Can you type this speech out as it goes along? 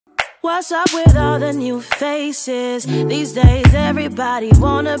What's up with all the new faces? These days everybody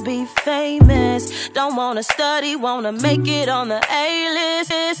wanna be famous. Don't wanna study, wanna make it on the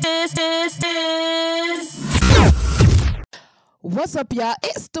A-list. What's up, y'all?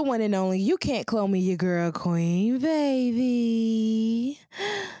 It's the one and only. You can't clone me, your girl queen, baby.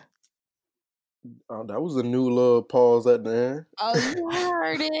 That was a new little pause at the end. Oh, you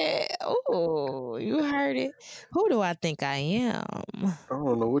heard it. Oh, you heard it. Who do I think I am? I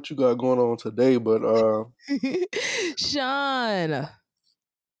don't know what you got going on today, but Sean.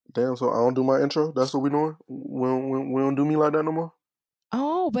 damn. So I don't do my intro. That's what we doing. We don't do me like that no more.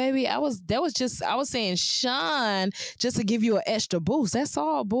 Oh, baby, I was saying Sean just to give you an extra boost. That's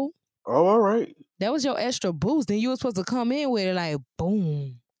all, boo. Oh, all right. That was your extra boost. Then you were supposed to come in with it like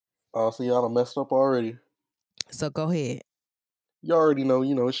boom. Oh, so y'all done messed up already. So go ahead. You already know.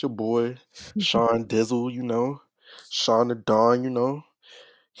 It's your boy Sean Dizzle. Sean the Don.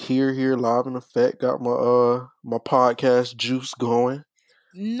 Here, live in effect. Got my podcast juice going.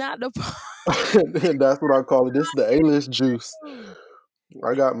 Not the That's what I call it. This is the A-list juice.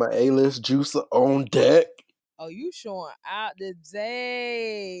 I got my A-list juice on deck. Oh, you showing out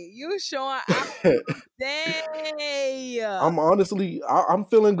today. You showing out today. I'm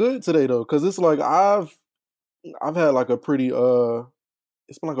feeling good today though, because it's like I've had like a pretty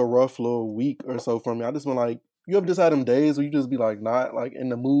it's been like a rough little week or so for me. I just been like, you ever just had them days where you just be like not like in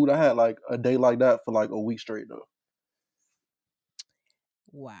the mood? I had like a day like that for like a week straight though.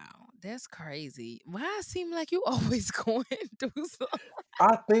 Wow, that's crazy. Why it seem like you always going through something?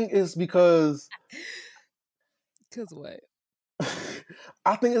 I think it's because what?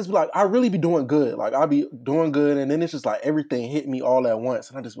 I think it's like I really be doing good. Like I be doing good, and then it's just like everything hit me all at once,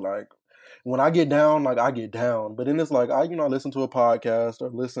 and I just be like, when I get down, like I get down. But then it's like I listen to a podcast or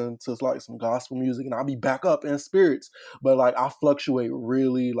listen to like some gospel music, and I'll be back up in spirits. But like I fluctuate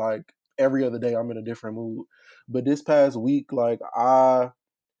really like every other day. I'm in a different mood. But this past week, like I'm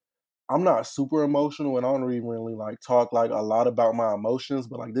not super emotional, and I don't even really like talk like a lot about my emotions.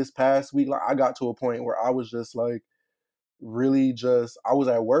 But like this past week, like I got to a point where I was just like really just I was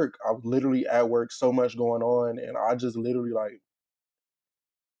at work. I was literally at work, so much going on, and I just literally like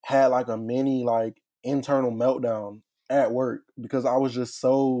had like a mini like internal meltdown at work because I was just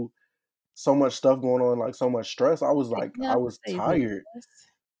so much stuff going on, like so much stress. I was like I was tired.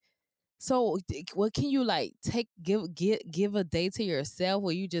 So what can you like give a day to yourself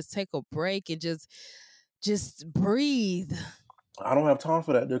where you just take a break and just breathe? I don't have time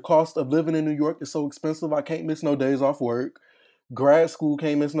for that. The cost of living in New York is so expensive. I can't miss no days off work. Grad school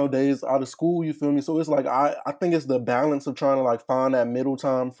can't miss no days out of school, you feel me? So it's like I think it's the balance of trying to like find that middle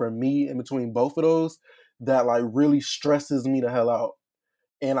time for me in between both of those that like really stresses me the hell out.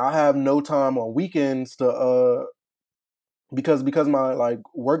 And I have no time on weekends to because my like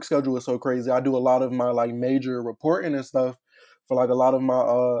work schedule is so crazy. I do a lot of my like major reporting and stuff for like a lot of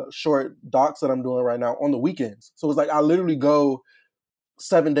my short docs that I'm doing right now on the weekends. So it's like I literally go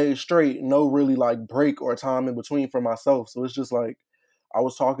 7 days straight, no really like break or time in between for myself. So it's just like I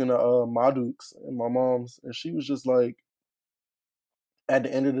was talking to my dukes and my mom's, and she was just like, at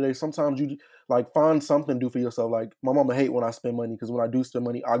the end of the day, sometimes you like find something to do for yourself. Like my mama hate when I spend money because when I do spend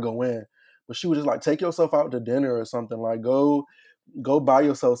money, I go in. But she was just like, take yourself out to dinner or something. Like go buy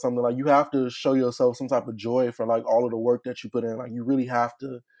yourself something. Like you have to show yourself some type of joy for like all of the work that you put in. Like you really have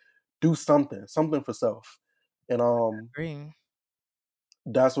to do something for self. And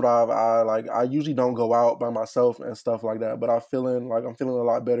that's what I like. I usually don't go out by myself and stuff like that, but I'm feeling a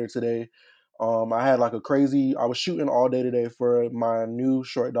lot better today. I had like I was shooting all day today for my new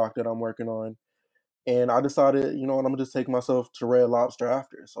short doc that I'm working on. And I decided, you know what, I'm gonna just take myself to Red Lobster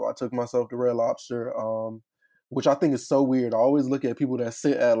after. So I took myself to Red Lobster, which I think is so weird. I always look at people that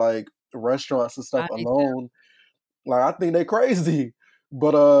sit at like restaurants and stuff alone. Like I think they're crazy.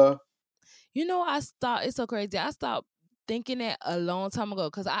 But it's so crazy. I stopped thinking that a long time ago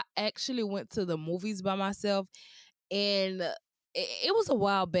because I actually went to the movies by myself, and it was a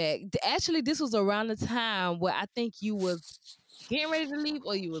while back. Actually, this was around the time where I think you was getting ready to leave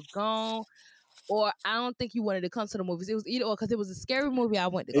or you was gone, or I don't think you wanted to come to the movies. It was either or because it was a scary movie I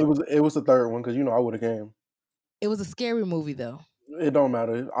went to go. It was the third one because I would have came. It was a scary movie though. It don't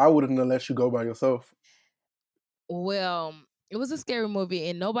matter. I wouldn't have let you go by yourself. Well, it was a scary movie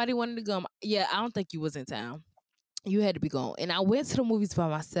and nobody wanted to go. Yeah, I don't think you was in town. You had to be gone. And I went to the movies by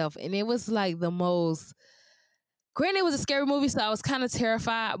myself, and it was like the most. Granted, it was a scary movie, so I was kind of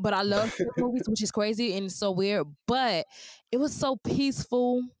terrified, but I love scary movies, which is crazy and so weird. But it was so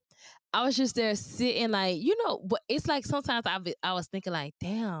peaceful. I was just there sitting, like, you know, but it's like sometimes I was thinking like,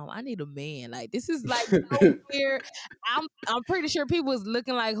 damn, I need a man. Like, this is like so weird. I'm pretty sure people was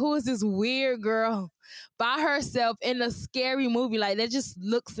looking like, who is this weird girl by herself in a scary movie? Like, that just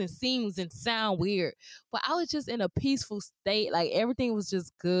looks and seems and sound weird. But I was just in a peaceful state. Like, everything was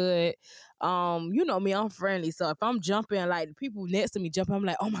just good. You know me, I'm friendly. So if I'm jumping, like the people next to me jumping, I'm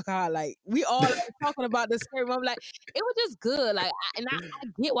like, oh my God, like we all like, talking about the scary movie. Like, it was just good. Like, I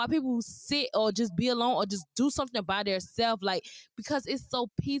get why people sit or just be alone or just do something by themselves. Like, because it's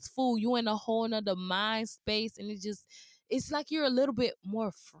so peaceful. You in a whole nother mind space, and it's like you're a little bit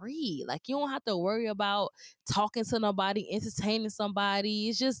more free. Like, you don't have to worry about talking to nobody, entertaining somebody.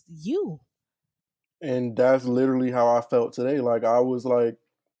 It's just you. And that's literally how I felt today. Like, I was like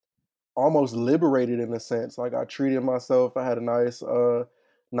almost liberated in a sense. Like, I treated myself. I had a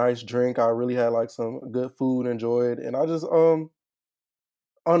nice drink. I really had like some good food, enjoyed, and I just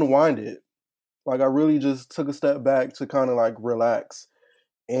unwinded. Like, I really just took a step back to kind of like relax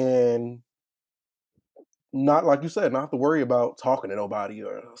and not, like you said, not have to worry about talking to nobody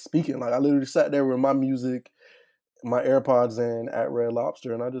or speaking. Like, I literally sat there with my music, my AirPods in at Red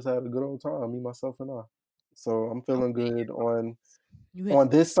Lobster, and I just had a good old time, me, myself, and I. So I'm feeling good on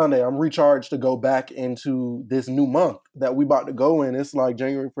this Sunday. I'm recharged to go back into this new month that we about to go in. It's like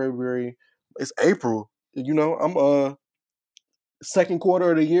January, February, it's April. You know, I'm second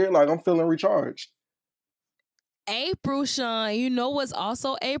quarter of the year. Like, I'm feeling recharged. April, Sean. You know what's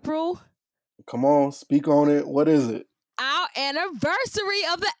also April? Come on, speak on it. What is it? Our anniversary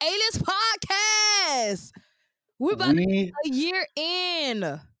of the A-List podcast. We're about We a year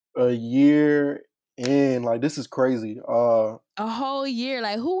in. a year in. Like, this is crazy. A whole year.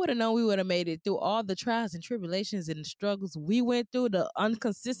 Like, who would have known we would have made it through all the trials and tribulations and the struggles we went through, the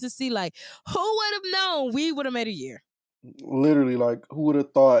inconsistency? Like, who would have known we would have made a year? Literally, like, who would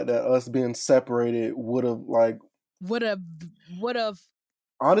have thought that us being separated would have like Would have.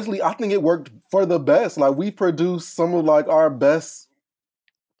 honestly, I think it worked for the best. Like, we produced some of like our best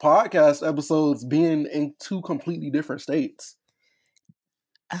podcast episodes being in two completely different states.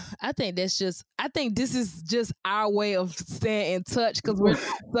 I think this is just our way of staying in touch because we're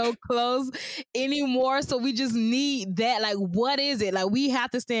not so close anymore. So we just need that. Like, what is it? Like, we have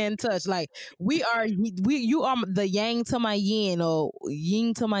to stay in touch. Like, you are the yang to my yin or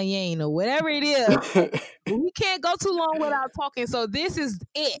yin to my yang or whatever it is. We can't go too long without talking. So this is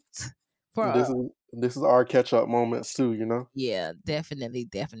it for us. This is our catch up moments too, you know? Yeah, definitely.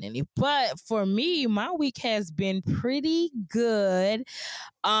 But for me, my week has been pretty good.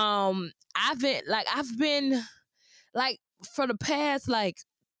 I've been like for the past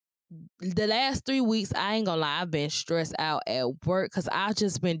the last 3 weeks, I ain't gonna lie, I've been stressed out at work because I've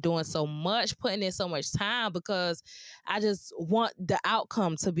just been doing so much, putting in so much time because I just want the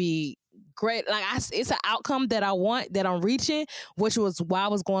outcome to be great. Like, it's an outcome that I want, that I'm reaching, which was why I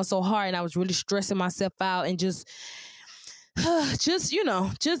was going so hard and I was really stressing myself out and just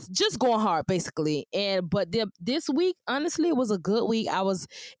going hard basically. But this week, honestly, it was a good week.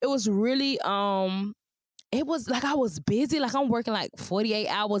 It was really it was like I was busy. Like, I'm working like 48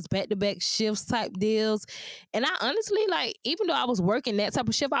 hours back-to-back shifts type deals. And I honestly, like, even though I was working that type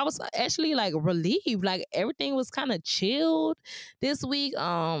of shift, I was actually like relieved. Like, everything was kind of chilled this week.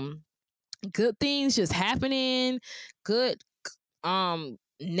 Good things just happening, good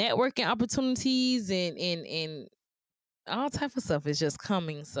networking opportunities and all type of stuff is just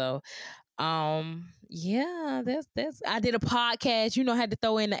coming. So yeah, that's I did a podcast. You know, I had to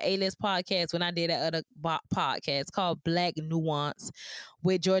throw in the A-List podcast when I did that other podcast called Black Nuance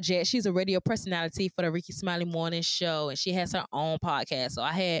with Georgette. She's a radio personality for the Ricky Smiley Morning Show, and she has her own podcast. So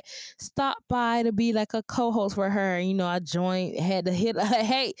I had stopped by to be like a co-host for her. You know, I joined, had to hit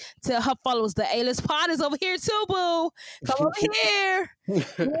hey, tell her followers the A-List pod is over here too, boo. Come over here.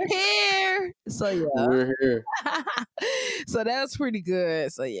 We're here. So yeah. We're here. So that was pretty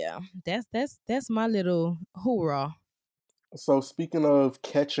good. So yeah, that's my little hoorah. So speaking of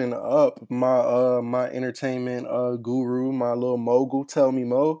catching up, my entertainment guru, my little mogul, tell me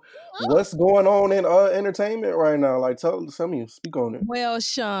Mo, what's going on in entertainment right now? Like, tell me, speak on it. Well,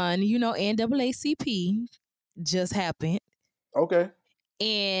 Sean, you know, NAACP just happened. Okay.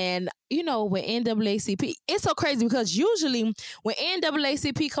 And, you know, with NAACP, it's so crazy because usually when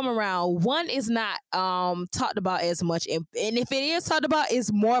NAACP come around, one is not talked about as much. And if it is talked about,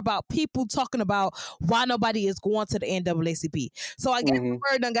 it's more about people talking about why nobody is going to the NAACP. So I guess the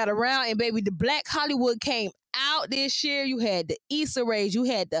word done got around, and baby, the Black Hollywood came out this year. You had the Issa Rae, you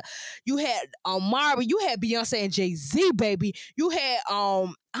had Marvin, you had Beyonce and Jay-Z, baby. You had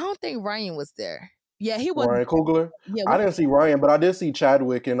I don't think Ryan was there. Yeah, he was. Ryan Coogler. Yeah, I didn't see Ryan, but I did see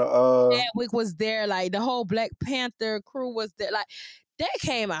Chadwick and Chadwick was there. Like the whole Black Panther crew was there. Like that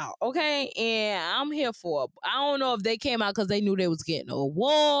came out, okay, and I'm here for it. I don't know if they came out because they knew they was getting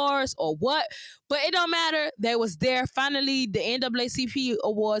awards or what, but it don't matter. They was there. Finally, the NAACP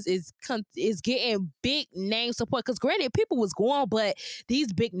awards is getting big name support. Because granted, people was going, but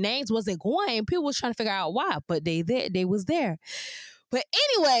these big names wasn't going. People was trying to figure out why, but they was there. But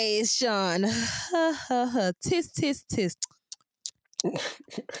anyways, Sean, tisk tisk tisk.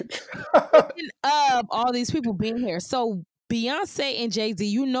 Of all these people being here, so Beyonce and Jay-Z,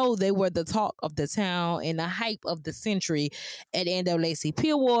 you know, they were the talk of the town and the hype of the century at the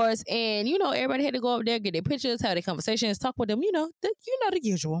NAACP Awards. And, you know, everybody had to go up there, get their pictures, have their conversations, talk with them, the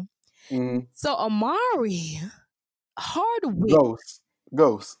usual. Mm-hmm. So Omari Hardwick.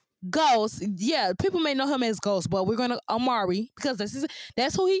 Ghost. Yeah, people may know him as Ghost, but we're going to Omari, because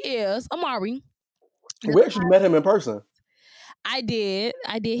that's who he is, Omari. We actually met him in person. I did.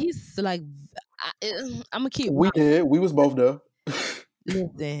 He's like, I'm gonna keep. We did. We was both there.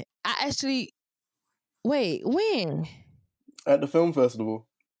 Listen, I actually. Wait, when? At the film festival.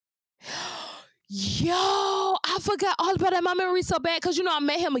 Yo, I forgot all about that. My memory's so bad because I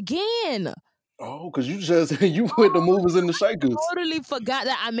met him again. Oh, because you went to movies in the Shakers. I totally forgot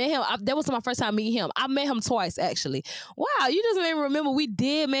that I met him. That was my first time meeting him. I met him twice, actually. Wow, you just made me remember we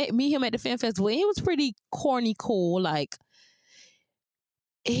did meet him at the film festival. He was pretty corny cool, like.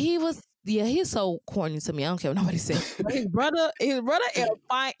 He was, he's so corny to me. I don't care what nobody says. His brother is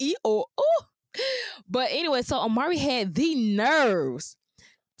fine. But anyway, so Omari had the nerves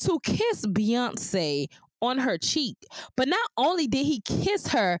to kiss Beyonce on her cheek. But not only did he kiss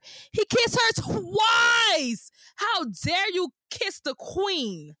her, he kissed her twice. How dare you kiss the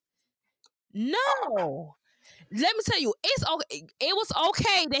queen? No. Let me tell you, it's okay. It was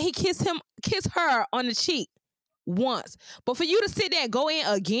okay that he kissed her on the cheek once, but for you to sit there and go in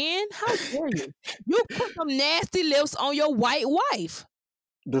again, how dare you? You put some nasty lips on your white wife.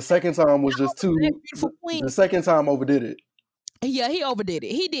 The second time was just too. The second time overdid it. Yeah, he overdid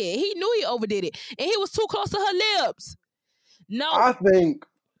it. He did. He knew he overdid it, and he was too close to her lips. No, I think.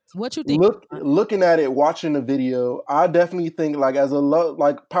 What you think? Looking at it, watching the video, I definitely think like as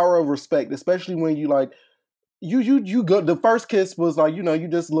a power of respect, especially when you like. You go. The first kiss was like, you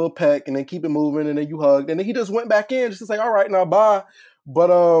just a little peck and then keep it moving and then you hugged and then he just went back in just to say, all right, now bye. But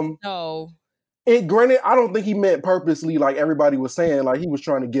no. Granted, I don't think he meant purposely like everybody was saying, like he was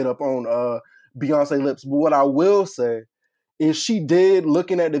trying to get up on Beyonce lips. But what I will say is she did,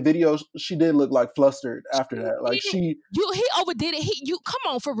 looking at the video, she did look like flustered after that. Like he overdid it. Come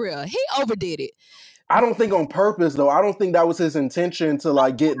on, for real. He overdid it. I don't think on purpose though. I don't think that was his intention to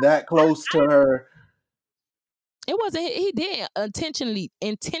like get that close to her. It wasn't. He didn't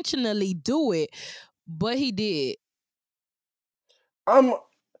intentionally do it, but he did.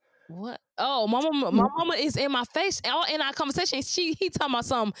 What? Oh, my mama is in my face. In our conversation, he talking about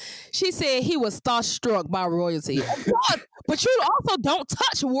something. She said he was starstruck by royalty. But you also don't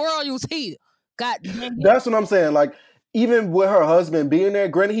touch royalty. God damn. That's what I'm saying. Like, even with her husband being there,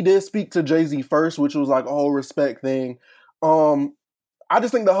 granted, he did speak to Jay-Z first, which was like a whole respect thing. I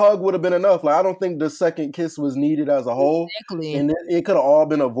just think the hug would have been enough. Like, I don't think the second kiss was needed as a whole. Exactly. And it could have all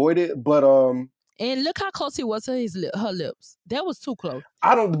been avoided. But and look how close he was to her lips. That was too close.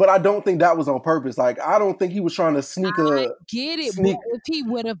 I don't think that was on purpose. Like, I don't think he was trying to sneak I get it, but if he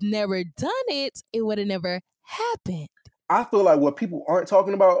would have never done it, it would have never happened. I feel like what people aren't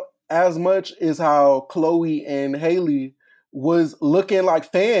talking about as much is how Chloe and Hailey was looking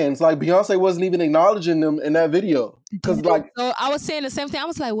like fans. Like Beyonce wasn't even acknowledging them in that video. Because like, so I was saying the same thing. I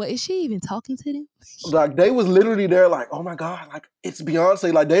was like, "What is she even talking to them?" Like they was literally there, like, "Oh my god, like it's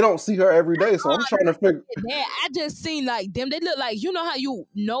Beyonce." Like they don't see her every day, so I'm trying to figure. Yeah, I just seen like them. They look like how you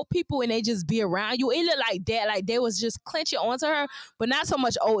know people and they just be around you. It looked like that. Like they was just clenching onto her, but not so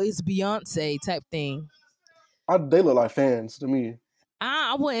much. Oh, it's Beyonce type thing. They look like fans to me.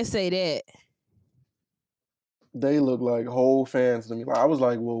 I wouldn't say that. They look like whole fans to me. Like I was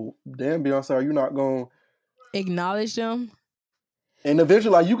like, well, damn, Beyonce, are you not going to acknowledge them? And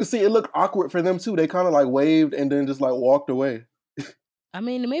eventually, like you can see, it looked awkward for them too. They kind of like waved and then just like walked away. I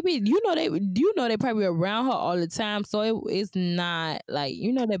mean, maybe they probably around her all the time, so it's not like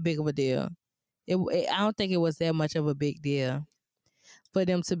that big of a deal. I don't think it was that much of a big deal for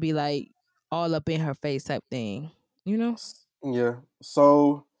them to be like all up in her face type thing, Yeah.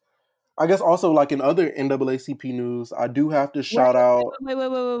 So I guess also like in other NAACP news, I do have to shout out.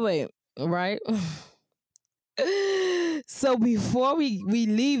 Wait. Right. So before we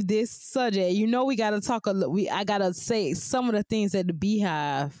leave this subject, we gotta talk I gotta say some of the things that the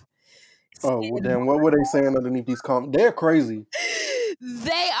Beehive Oh, well, damn, what were they saying underneath these comments? They're crazy.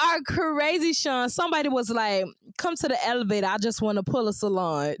 They are crazy, Sean. Somebody was like, come to the elevator. I just want to pull a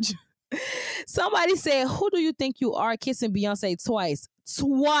Solange. Somebody said, who do you think you are kissing Beyonce twice?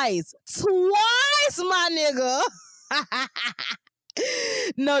 Twice, my nigga.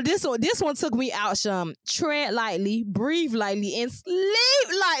 No, this one took me out, Sean. Tread lightly, breathe lightly, and sleep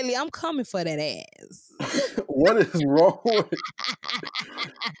lightly. I'm coming for that ass. What is wrong with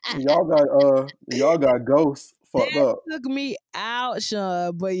y'all got ghosts fucked that up. Took me out,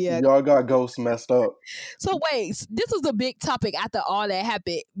 Sean. But yeah. Y'all got ghosts messed up. So wait, this was a big topic after all that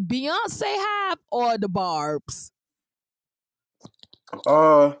happened. Beyonce Hive or the Barbs?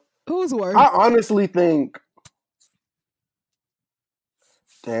 Who's worse? I honestly think,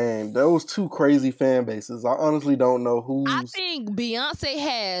 dang, those two crazy fan bases. I honestly don't know who's. I think Beyonce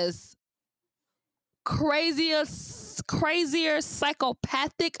has crazier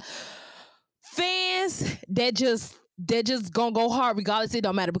psychopathic fans that just gonna go hard regardless. It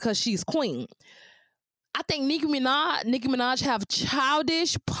don't matter because she's queen. I think Nicki Minaj have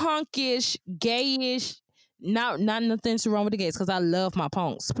childish, punkish, gayish. Not nothing's wrong with the gays because I love my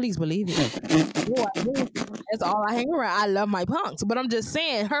punks. Please believe it. That's all I hang around. I love my punks, but I'm just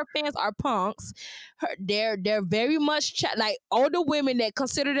saying her fans are punks. They're very much like older women that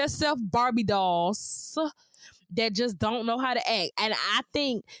consider themselves Barbie dolls that just don't know how to act. And I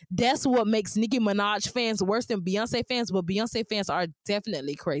think that's what makes Nicki Minaj fans worse than Beyonce fans. But Beyonce fans are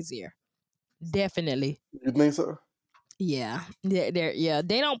definitely crazier. Definitely. You think so? Yeah, they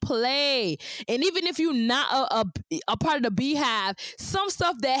don't play. And even if you're not a part of the Beehive, some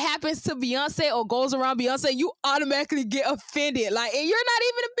stuff that happens to Beyonce or goes around Beyonce, you automatically get offended. Like, and you're not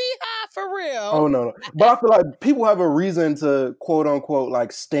even a Beehive for real. Oh no. But I feel like people have a reason to quote unquote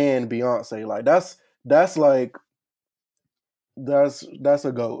like stan Beyonce. Like that's like that's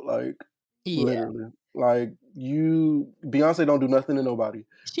a goat. Like literally. Like Beyonce don't do nothing to nobody.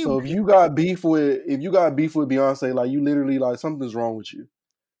 So if you got beef with Beyonce, like you literally like something's wrong with you.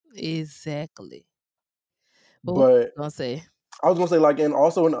 Exactly. But I was gonna say like, and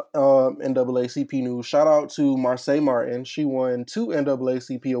also in NAACP news, shout out to Marsai Martin. She won 2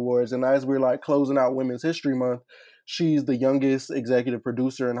 NAACP awards, and as we're like closing out Women's History Month, she's the youngest executive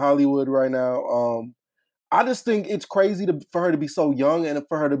producer in Hollywood right now. I just think it's crazy for her to be so young and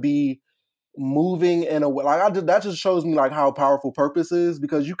for her to be moving in a way like that just shows me like how powerful purpose is,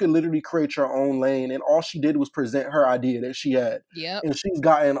 because you can literally create your own lane, and all she did was present her idea that she had. Yep. And she's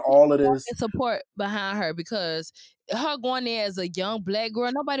gotten all of this support behind her, because her going there as a young black girl,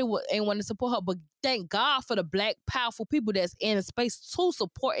 nobody ain't want to support her, but thank God for the black powerful people that's in the space to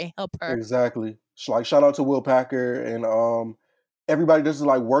support and help her. Exactly. Like shout out to Will Packer and everybody just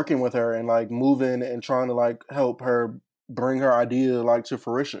like working with her and like moving and trying to like help her bring her idea like to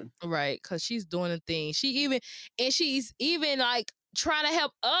fruition. Right, because she's doing a thing. She's even like trying to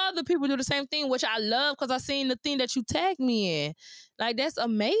help other people do the same thing, which I love because I seen the thing that you tagged me in. Like, that's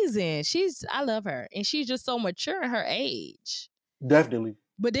amazing. I love her, and she's just so mature in her age. Definitely.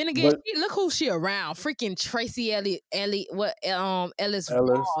 But then again, look who she around. Freaking Tracy Ellis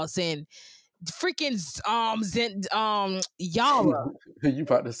Ross and freaking Yara. You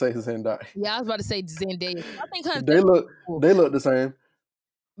about to say Zendaya? Yeah, I was about to say Zendaya. I think they look the same.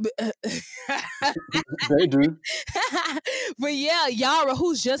 They do. But yeah, Yara,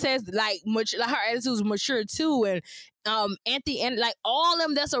 who's just as like much like her attitude's mature too, and Anthony and like all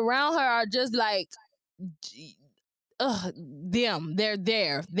them that's around her are just like them. They're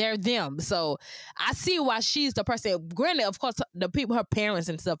them. So I see why she's the person. Granted, of course, the people, her parents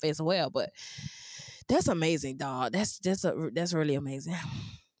and stuff as well. But that's amazing, dog. That's really amazing.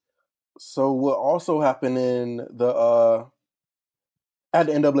 So what also happened in the at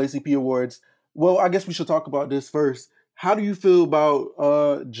the NAACP awards? Well, I guess we should talk about this first. How do you feel about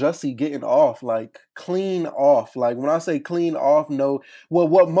Jussie getting off, like clean off? Like when I say clean off, no. Well,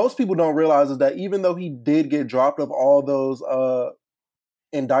 what most people don't realize is that even though he did get dropped of all those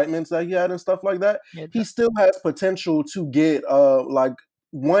indictments that he had and stuff like that, he still has potential to get like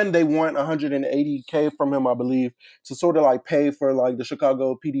one. They want $180K from him, I believe, to sort of like pay for like the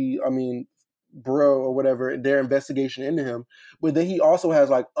Chicago PD. Bureau or whatever, their investigation into him. But then he also has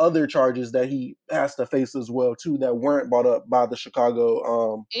like other charges that he has to face as well too that weren't brought up by the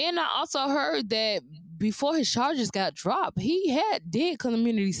Chicago. And I also heard that before his charges got dropped, he did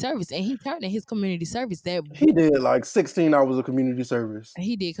community service, and he turned in his community service. That he did like 16 hours of community service.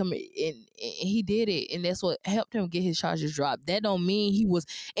 He did and he did it, and that's what helped him get his charges dropped. That don't mean he was,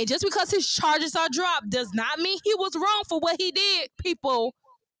 and just because his charges are dropped does not mean he was wrong for what he did, people.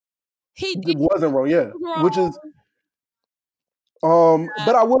 It wasn't wrong, yeah. Which is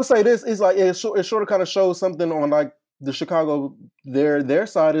But I will say this is like it sort of kind of shows something on like the Chicago their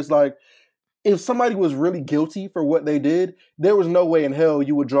side is like if somebody was really guilty for what they did, there was no way in hell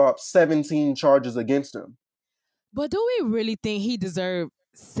you would drop 17 charges against them. But do we really think he deserved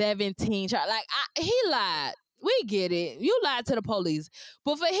 17 charges? Like he lied. We get it. You lied to the police.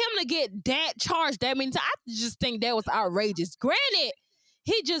 But for him to get that charge, that means I just think that was outrageous. Granted,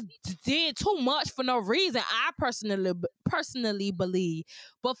 he just did too much for no reason. I personally believe.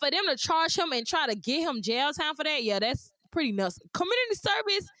 But for them to charge him and try to get him jail time for that, yeah, that's pretty nuts. Community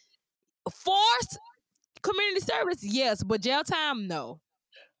service, forced community service, yes, but jail time, no.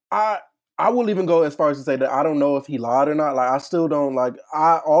 I will even go as far as to say that I don't know if he lied or not. Like I still don't like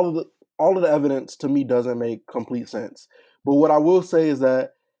all of the evidence to me doesn't make complete sense. But what I will say is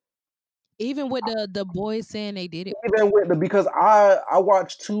that even with the boys saying they did it, even with because I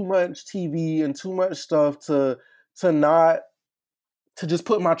watch too much TV and too much stuff to not to just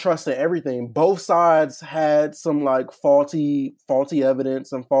put my trust in everything. Both sides had some like faulty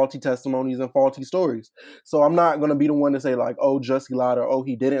evidence and faulty testimonies and faulty stories. So I'm not gonna be the one to say like, oh, Jussie lied or oh,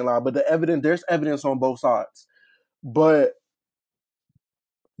 he didn't lie. But there's evidence on both sides. But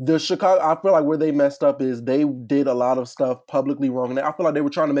the Chicago, I feel like where they messed up is they did a lot of stuff publicly wrong. And I feel like they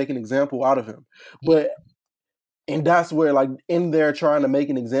were trying to make an example out of him. And that's where, like, in there trying to make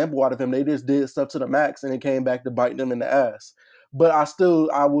an example out of him, they just did stuff to the max and it came back to bite them in the ass. But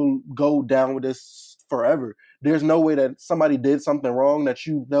I will go down with this forever. There's no way that somebody did something wrong that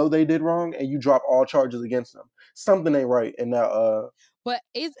you know they did wrong and you drop all charges against them. Something ain't right in that. But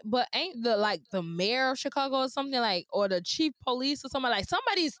ain't the mayor of Chicago or something like, or the chief police or something like,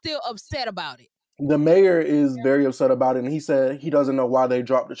 somebody's still upset about it. The mayor is very upset about it, and he said he doesn't know why they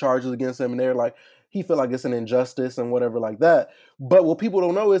dropped the charges against him, and they're like, he feel like it's an injustice and whatever like that. But what people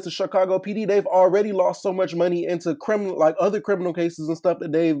don't know is the Chicago PD, they've already lost so much money into other criminal cases and stuff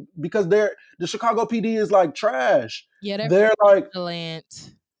that because the Chicago PD is like trash. Yeah, they're like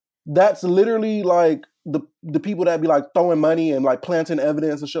excellent. That's literally like the people that be like throwing money and like planting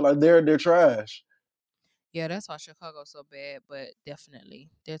evidence and shit, like they're trash. Yeah, that's why Chicago's so bad, but definitely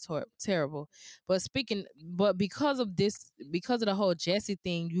they're terrible. But because of the whole Jesse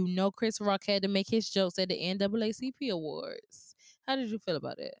thing, Chris Rock had to make his jokes at the NAACP Awards. How did you feel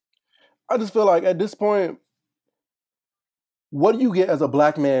about it? I just feel like at this point, what do you get as a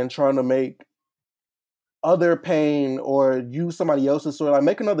black man trying to make other pain or use somebody else's story? Like,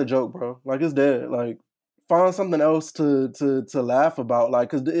 make another joke, bro. Like, it's dead. Like, find something else to laugh about, like,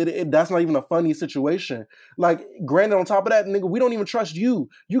 because that's not even a funny situation. Like, granted, on top of that, nigga, we don't even trust you.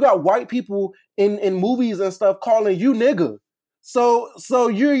 You got white people in movies and stuff calling you nigga. So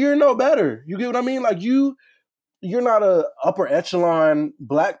you're no better. You get what I mean? Like, you're not a upper echelon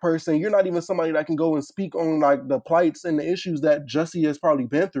black person. You're not even somebody that can go and speak on like the plights and the issues that Jussie has probably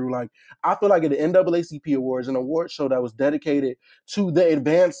been through. Like, I feel like at the NAACP Awards, an award show that was dedicated to the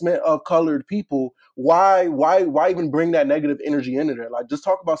advancement of colored people, why even bring that negative energy into there? Like, just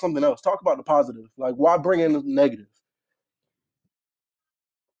talk about something else. Talk about the positive. Like, why bring in the negative?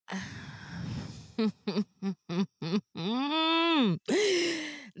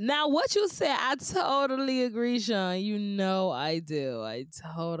 Now, what you said, I totally agree, Sean. You know I do. I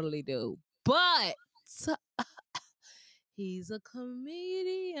totally do. But he's a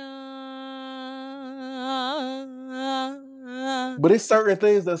comedian. But it's certain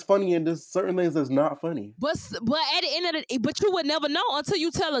things that's funny and there's certain things that's not funny. But at the end of the day, but you would never know until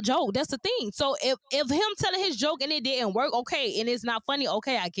you tell a joke. That's the thing. So if him telling his joke and it didn't work, okay, and it's not funny,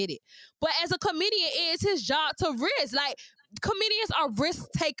 okay, I get it. But as a comedian, it's his job to risk. Like, comedians are risk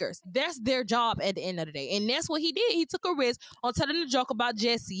takers. That's their job at the end of the day. And that's what he did. He took a risk on telling a joke about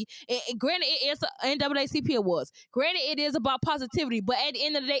Jesse. And granted, it is an NAACP Awards. Granted, it is about positivity. But at the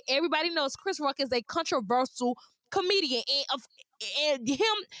end of the day, everybody knows Chris Rock is a controversial comedian. And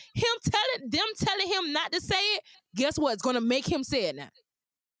telling him not to say it, guess what? It's going to make him say it now.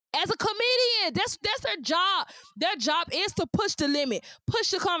 As a comedian, that's their job. Their job is to push the limit,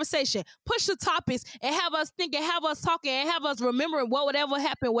 push the conversation, push the topics, and have us thinking, have us talking, and have us remembering whatever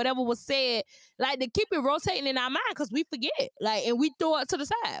happened, whatever was said. Like, to keep it rotating in our mind, because we forget. Like, and we throw it to the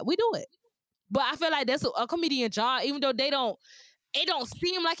side. We do it. But I feel like that's a comedian job, even though it don't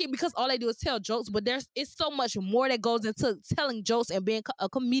seem like it because all they do is tell jokes. But it's so much more that goes into telling jokes and being a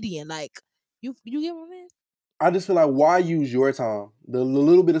comedian. Like, you get what I mean? I just feel like, why use your time? The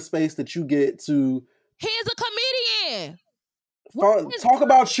little bit of space that you get to... He's a comedian. Talk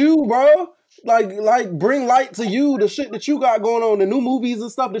about you, bro. Like bring light to you, the shit that you got going on, the new movies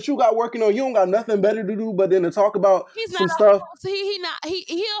and stuff that you got working on. You don't got nothing better to do but then to talk about He's not some a stuff. host.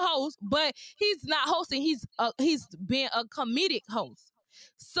 He a host, but he's not hosting. He's being a comedic host.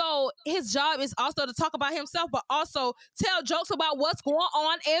 So his job is also to talk about himself, but also tell jokes about what's going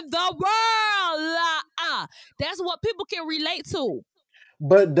on in the world. That's what people can relate to.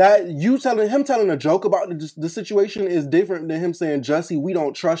 But that you telling a joke about the situation is different than him saying, Jussie, we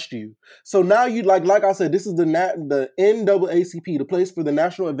don't trust you. So now you like I said, this is the NAACP, the place for the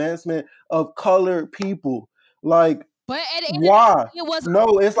national advancement of colored people. Like, but at the end why? Of the day, it was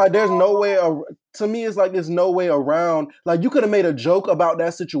no, it's like there's no way. To me, it's like there's no way around. Like you could have made a joke about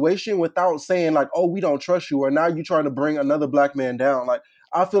that situation without saying like, "Oh, we don't trust you," or now you trying to bring another black man down. Like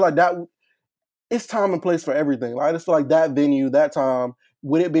I feel like that. It's time and place for everything. Like I just feel like that venue, that time,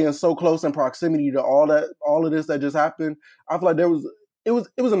 with it being so close in proximity to all of this that just happened, I feel like it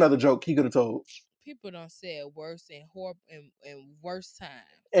was another joke he could have told. People don't say it worse and horrible and worse time.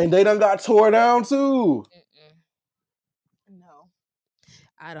 And they done got tore down too. No,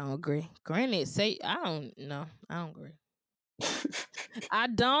 I don't agree. Granted, I don't agree. I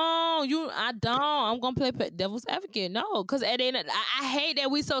don't. I'm gonna play devil's advocate. No, because at the end, I hate that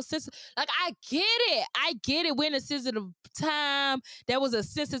we so sensitive. Like I get it. We're in a sensitive time. That was a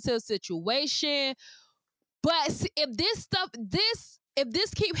sensitive situation. But if this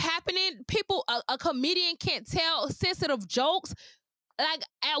keep happening, people, a comedian can't tell sensitive jokes. Like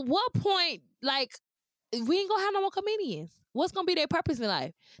at what point, like we ain't gonna have no more comedians. What's gonna be their purpose in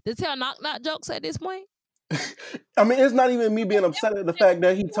life? To tell knock jokes at this point? I mean, it's not even me being upset at the fact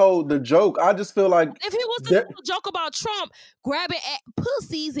that he told the joke. I just feel like if he was to joke about Trump grabbing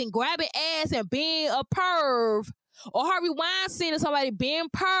pussies and grabbing ass and being a perv, or Harvey Weinstein or somebody being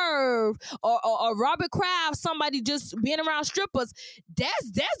perv, or Robert Kraft, somebody just being around strippers,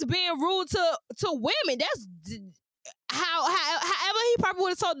 that's being rude to women. That's however he probably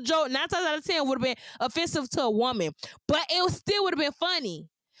would have told the joke 9 times out of 10 would have been offensive to a woman, but it still would have been funny.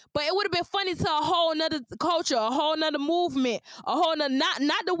 But it would have been funny to a whole nother culture, a whole nother movement, a whole nother, not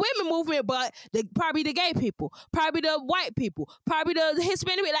the women movement, but probably the gay people, probably the white people, probably the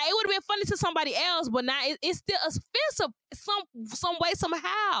Hispanic. Like it would have been funny to somebody else, but now it's still offensive some way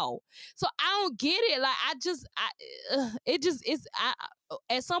somehow. So I don't get it. Like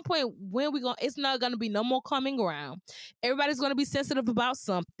at some point when it's not gonna be no more coming around. Everybody's gonna be sensitive about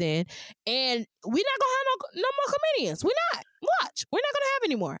something, and we're not gonna have no more comedians. We're not. Watch, we're not gonna have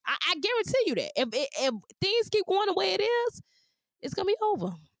any more. I guarantee you that. If things keep going the way it is, it's gonna be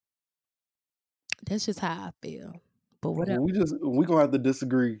over. That's just how I feel. But whatever. We gonna have to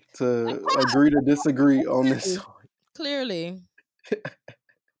disagree to agree to disagree on this. Clearly.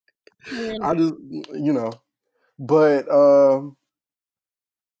 I just but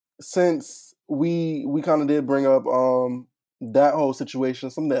since we kind of did bring up that whole situation,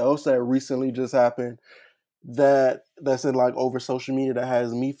 something else that recently just happened that's in like over social media that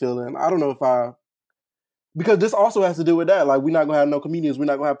has me feeling, I don't know if because this also has to do with that. Like we're not gonna have no comedians, we're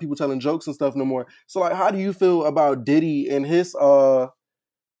not gonna have people telling jokes and stuff no more. So like how do you feel about Diddy and his well,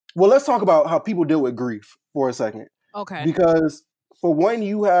 let's talk about how people deal with grief for a second. Okay. Because for one,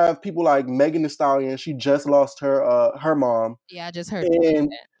 you have people like Megan Thee Stallion. She just lost her mom. Yeah, I just heard that.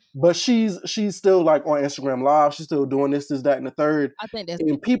 But she's still like on Instagram Live. She's still doing this, that, and the third. I think that's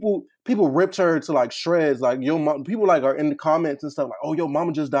and people ripped her to like shreds. Like your mom, people like are in the comments and stuff like, "Oh, your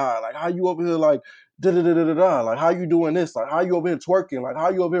mama just died. Like how you over here like da da da da da? Like how you doing this? Like how you over here twerking? Like how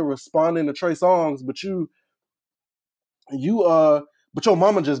you over here responding to Trey Songz? But but your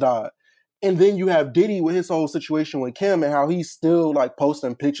mama just died." And then you have Diddy with his whole situation with Kim and how he's still like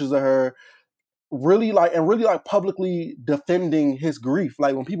posting pictures of her. Really publicly defending his grief.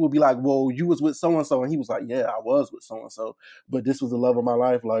 Like when people be like, well, you was with so-and-so, and he was like, yeah, I was with so-and-so, but this was the love of my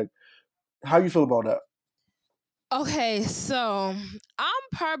life. Like, how you feel about that? Okay, so I'm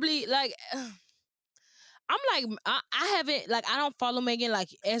probably like, I haven't, like, I don't follow Megan, like,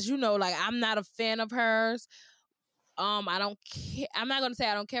 as you know, like, I'm not a fan of hers. I don't care. I'm not gonna say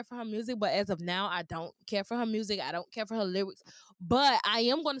I don't care for her music, but as of now, I don't care for her music. I don't care for her lyrics. But I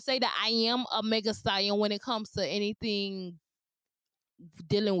am gonna say that I am a mega stallion when it comes to anything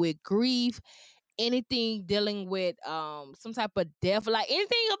dealing with grief anything dealing with some type of death, like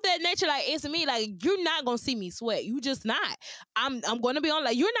anything of that nature, like it's me, like you're not gonna see me sweat. You just not. I'm gonna be on,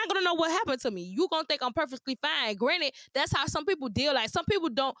 like, you're not gonna know what happened to me. You gonna think I'm perfectly fine. Granted, that's how some people deal. Like some people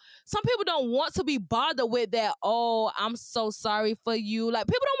don't want to be bothered with that. Oh, I'm so sorry for you. Like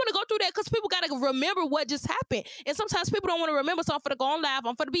people don't want to go through that because people gotta remember what just happened. And sometimes people don't want to remember. So I'm for to go on live.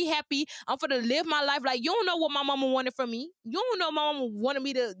 I'm for to be happy. I'm for to live my life. Like you don't know what my mama wanted from me. You don't know my mama wanted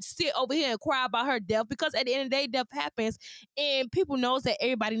me to sit over here and cry about her death, because at the end of the day, death happens, and people knows that.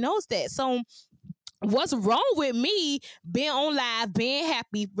 Everybody knows that. So what's wrong with me being on live, being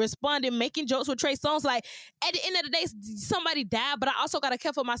happy, responding, making jokes with Trey Songz? Like at the end of the day, somebody died, but I also gotta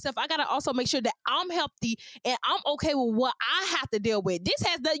care for myself. I gotta also make sure that I'm healthy and I'm okay with what I have to deal with. This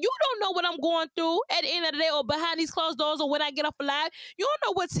has the, you don't know what I'm going through at the end of the day, or behind these closed doors, or when I get off live. You don't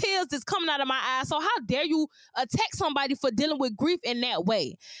know what tears is coming out of my eyes. So how dare you attack somebody for dealing with grief in that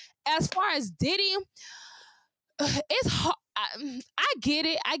way? As far as Diddy, it's hard. I get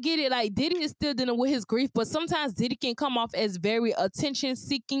it. I get it. Like Diddy is still dealing with his grief, but sometimes Diddy can come off as very attention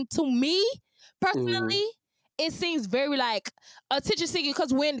seeking. To me, Mhm. personally, it seems very like attention seeking.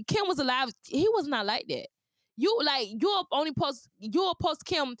 Because when Kim was alive, he was not like that. You'll post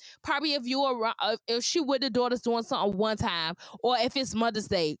Kim probably if you were if she with the daughters doing something one time, or if it's Mother's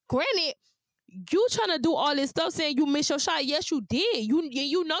Day. Granted, you trying to do all this stuff saying you missed your shot. Yes, you did.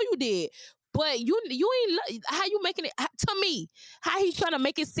 You know you did. But you ain't how you making it to me. How he trying to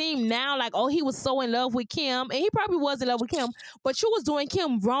make it seem now like, oh, he was so in love with Kim, and he probably was in love with Kim, but you was doing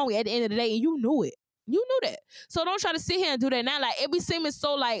Kim wrong at the end of the day, and you knew it. You knew that. So don't try to sit here and do that now. Like it be seeming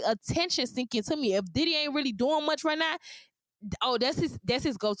so like attention seeking to me. If Diddy ain't really doing much right now, oh, that's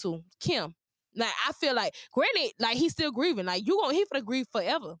his go to Kim. Like I feel like, granted, like he's still grieving. Like he finna grieve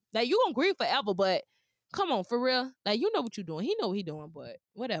forever. Like you gonna grieve forever, but come on, for real. Like you know what you doing. He know what he doing, but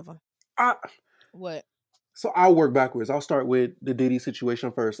whatever. I What? So I'll work backwards. I'll start with the Diddy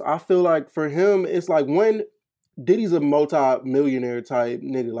situation first. I feel like for him, it's like when Diddy's a multi-millionaire type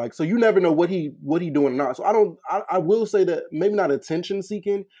nigga, like so you never know what he doing or not. So I will say that maybe not attention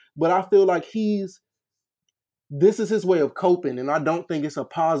seeking, but I feel like this is his way of coping, and I don't think it's a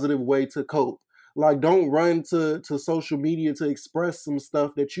positive way to cope. Like don't run to social media to express some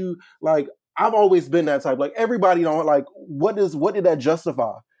stuff that you like. I've always been that type. Like everybody don't like what did that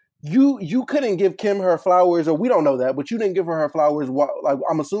justify? You couldn't give Kim her flowers, or we don't know that, but you didn't give her flowers. Like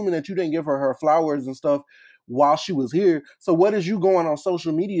I'm assuming that you didn't give her flowers and stuff while she was here. So what is you going on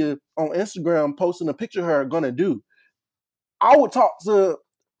social media on Instagram posting a picture of her gonna do? I would talk to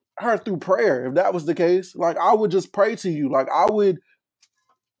her through prayer if that was the case. Like I would just pray to you. Like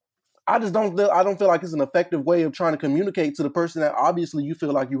I just don't feel like it's an effective way of trying to communicate to the person that obviously you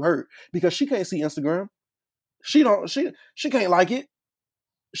feel like you hurt, because she can't see Instagram. She can't like it.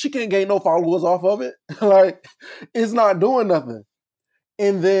 She can't gain no followers off of it. Like it's not doing nothing.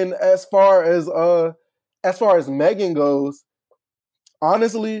 And then as far as Megan goes,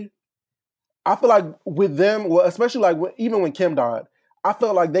 honestly, I feel like with them, well, especially like even when Kim died, I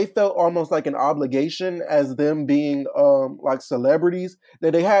felt like they felt almost like an obligation as them being like celebrities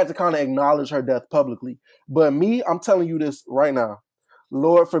that they had to kind of acknowledge her death publicly. But me, I'm telling you this right now,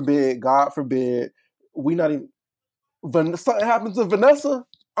 Lord forbid, God forbid, we not even something happens to Vanessa,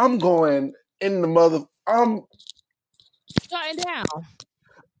 I'm going in the mother. I'm shutting down.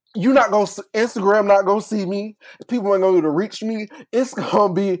 You not gonna Instagram not gonna see me. People ain't gonna be able to reach me. It's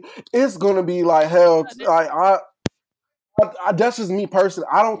gonna be like hell. Like that's just me personally.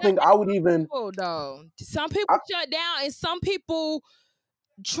 I don't think I would even. Though some people shut down, and some people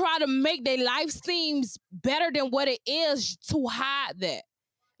try to make their life seems better than what it is to hide that.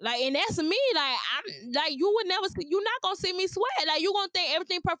 Like, and that's me. Like, I'm like, you would never see, you're not gonna see me sweat. Like, you're gonna think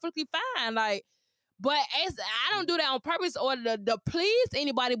everything perfectly fine. Like, but I don't do that on purpose or to please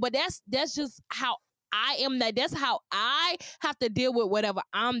anybody. But that's just how I am. That's how I have to deal with whatever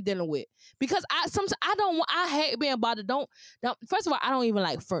I'm dealing with. Because I hate being bothered. Don't. First of all, I don't even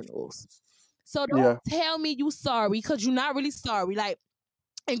like funerals. So don't tell me you sorry, because you're not really sorry. Like,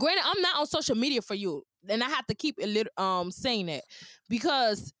 and granted, I'm not on social media for you, and I have to keep saying that,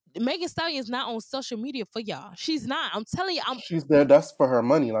 because Megan Stallion is not on social media for y'all. She's not. I'm telling you, she's there. That's for her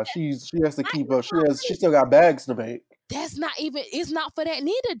money. Like she has to keep up. She still got bags to make. That's not even. It's not for that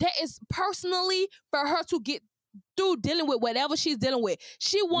neither. That is personally for her to get through dealing with whatever she's dealing with.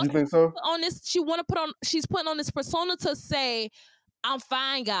 She wants. You think so? She's putting on this persona to say, I'm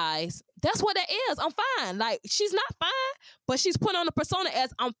fine, guys. That's what that is. I'm fine. Like, she's not fine, but she's putting on the persona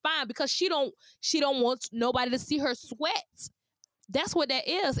as I'm fine, because she don't want nobody to see her sweat. That's what that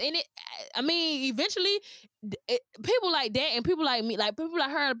is. And eventually people like that and people like me, like people like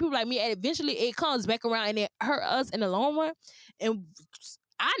her and people like me, and eventually it comes back around and it hurt us in the long run. And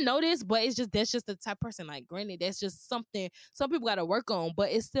I know this, but it's just that's just the type of person. Like, granted, that's just something some people got to work on,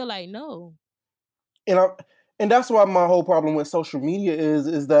 but it's still like no. and I and that's why my whole problem with social media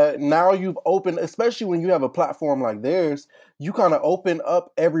is that now you've opened, especially when you have a platform like theirs, you kind of open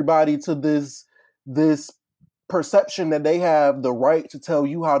up everybody to this perception that they have the right to tell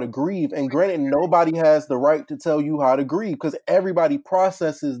you how to grieve. And granted, nobody has the right to tell you how to grieve because everybody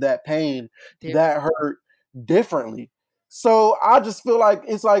processes that pain, that hurt differently. So I just feel like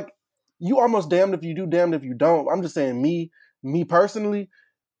it's like you almost damned if you do, damned if you don't. I'm just saying me personally,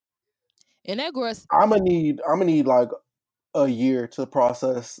 And that girl, I'm gonna need like a year to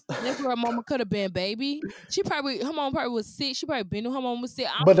process. that girl mama could have been baby. Her mom probably was sick. She probably been knew her mom was sick.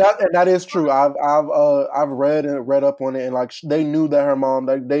 But that is true. I've read up on it, and like they knew that her mom,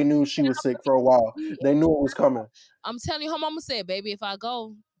 like they knew she was sick for a while. They knew it was coming. I'm telling you, her mama said, "Baby, if I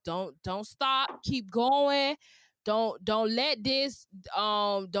go, don't stop, keep going. Don't let this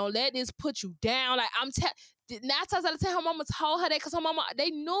put you down." Like I'm telling. 9 times out of 10, her mama told her that because her mama they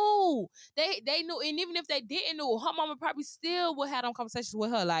knew, they knew, and even if they didn't know, her mama probably still would have them conversations with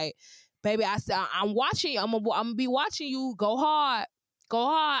her. Like, baby, I'm watching you. I'm gonna be watching you. Go hard, go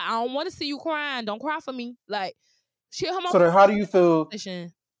hard. I don't want to see you crying. Don't cry for me. Like, her mama. So then, how do you feel?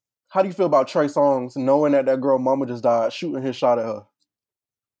 How do you feel about Trey Songz knowing that girl mama just died, shooting his shot at her?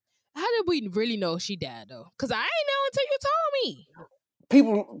 How did we really know she died though? Because I ain't know until you told me.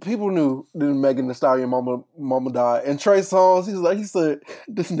 People knew that Megan Thee Stallion mama died, and Trey Songz he said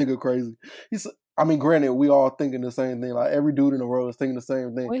this nigga crazy. He said, I mean, granted, we all thinking the same thing. Like every dude in the world is thinking the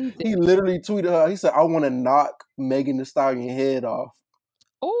same thing. He literally tweeted her. He said, "I want to knock Megan Thee Stallion head off."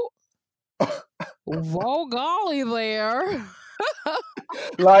 Oh, whoa, golly there.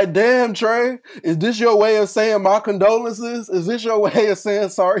 Like, damn, Trey, is this your way of saying my condolences? Is this your way of saying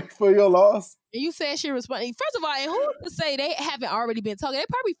sorry for your loss? And you said she responded. First of all, and who to say they haven't already been talking? They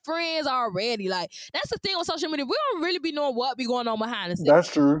probably friends already. Like, that's the thing with social media. We don't really be knowing what be going on behind the scenes.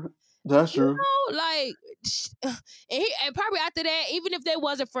 That's true. That's true. You know, like, and probably after that, even if they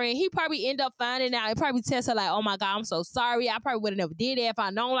wasn't friends, he probably end up finding out and probably tell her like, "Oh my God, I'm so sorry. I probably would have never did that if I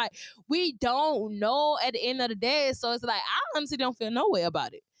known." Like, we don't know at the end of the day, so it's like I honestly don't feel no way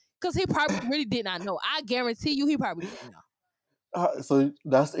about it because he probably really did not know. I guarantee you, he probably didn't know. So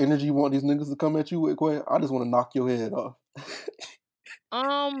that's the energy you want these niggas to come at you with, Quay? I just want to knock your head off.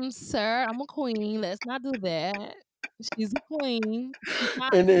 Sir, I'm a queen. Let's not do that. She's a queen.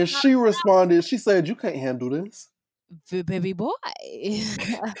 And then she responded, she said, "You can't handle this." Baby boy.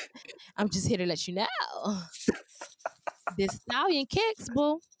 I'm just here to let you know. This Stallion kicks,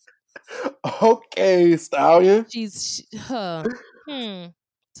 boo. Okay, Stallion.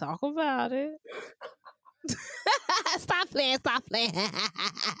 Talk about it. Stop playing. Stop playing. Stop playing.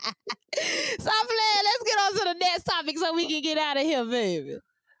 Let's get on to the next topic so we can get out of here, baby.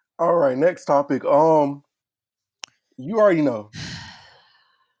 All right, next topic. You already know.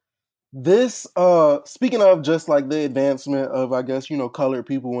 This speaking of just like the advancement of, I guess, colored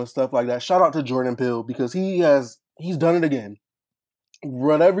people and stuff like that, shout out to Jordan Peele because he's done it again.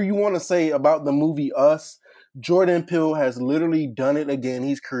 Whatever you want to say about the movie Us, Jordan Peele has literally done it again.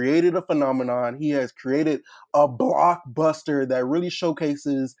 He's created a phenomenon. He has created a blockbuster that really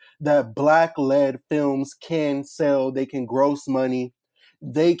showcases that Black-led films can sell, they can gross money,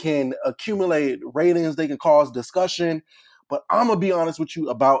 they can accumulate ratings, they can cause discussion. But I'm going to be honest with you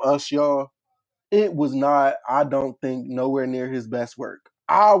about Us, y'all. It was not, I don't think, nowhere near his best work.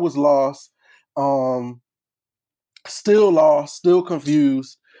 I was lost. Still lost, still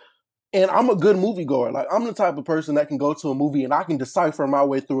confused. And I'm a good moviegoer. Like, I'm the type of person that can go to a movie and I can decipher my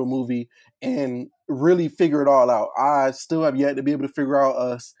way through a movie and really figure it all out. I still have yet to be able to figure out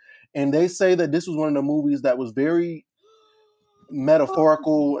Us. And they say that this was one of the movies that was very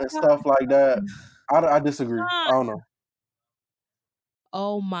metaphorical and stuff like that. I disagree. I don't know.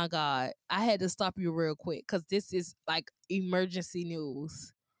 Oh my God. I had to stop you real quick because this is like emergency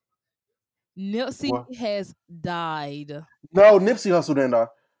news. Nipsey has died. No, Nipsey Hussle didn't die.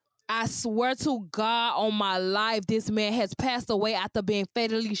 I swear to God on my life, this man has passed away after being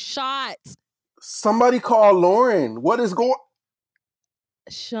fatally shot. Somebody call Lauren. What is going?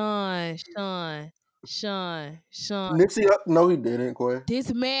 Sean. Nipsey, no, he didn't, Quay.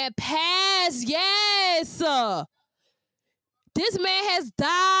 This man passed. Yes. This man has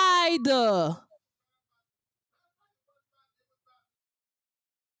died.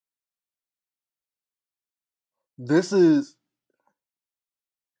 This is.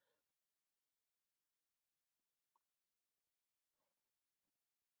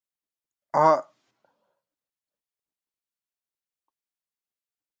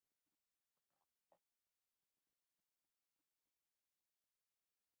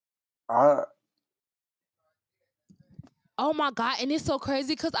 I Oh my God. And it's so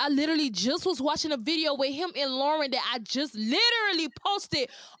crazy because I literally just was watching a video with him and Lauren that I just literally posted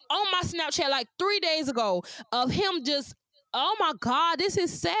on my Snapchat like 3 days ago of him just, oh my God, this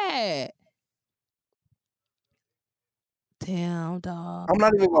is sad. Damn, dog. I'm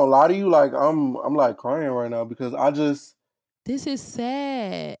not even gonna lie to you. Like I'm like crying right now because I just This is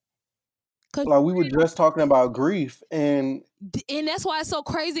sad. Cause like we were just talking about grief and that's why it's so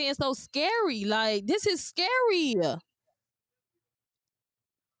crazy and so scary. Like this is scary.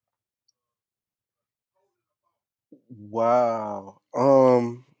 wow.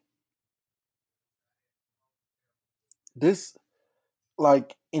 This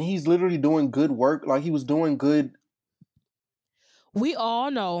like and he's literally doing good work. Like he was doing good. We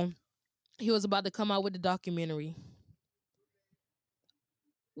all know he was about to come out with the documentary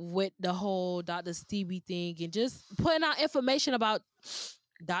with the whole Dr. Stevie thing and just putting out information about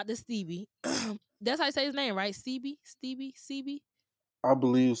Dr. Stevie. That's how you say his name, right? Stevie. I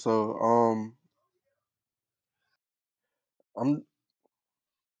believe so. I'm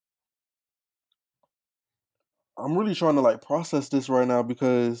I'm really trying to like process this right now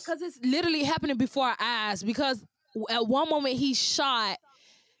because it's literally happening before our eyes. Because at one moment he shot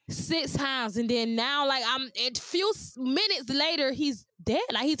 6 times, and then now, like a few minutes later, he's dead.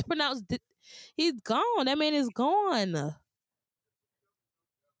 Like he's pronounced, he's gone. That man is gone.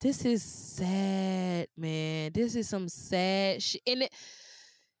 This is sad, man. This is some sad shit. And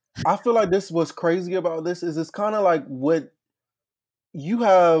I feel like this what's crazy about this is it's kind of like what you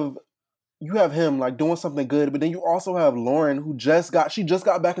have him like doing something good, but then you also have Lauren who just got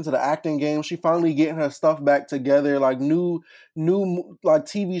back into the acting game. She finally getting her stuff back together, like new like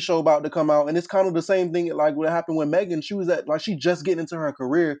TV show about to come out, and it's kind of the same thing like what happened with Megan. She was at like she just getting into her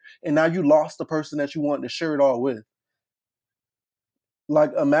career, and now you lost the person that you wanted to share it all with.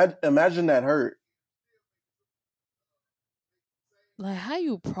 Like imagine that hurt. like, how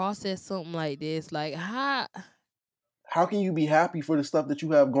you process something like this? Like, how can you be happy for the stuff that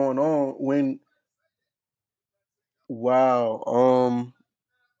you have going on when wow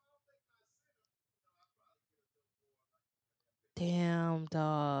damn,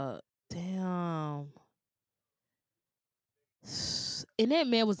 dog. Damn. And that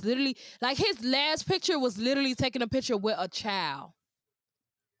man was literally like his last picture was literally taking a picture with a child.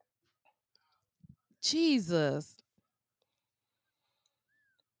 Jesus.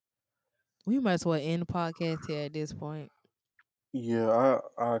 We might as well end the podcast here at this point. yeah,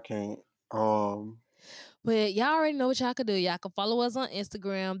 I can't But y'all already know what y'all can do. Y'all can follow us on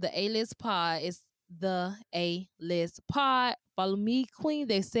Instagram. The A-List Pod is the A-List Pod. Follow me, Queen.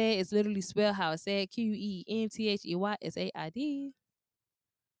 They said it's literally spelled how it said, QUENTHEYSAID.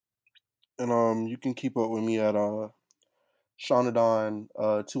 and you can keep up with me at Shawnadon,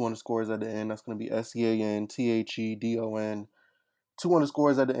 2 underscores at the end. That's going to be SEANTHEDON, 2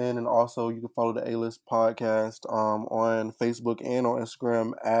 underscores at the end. And also you can follow the A-List Podcast on Facebook and on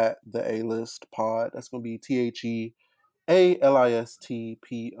Instagram at the A-List Pod. That's going to be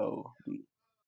THEALISTPOD.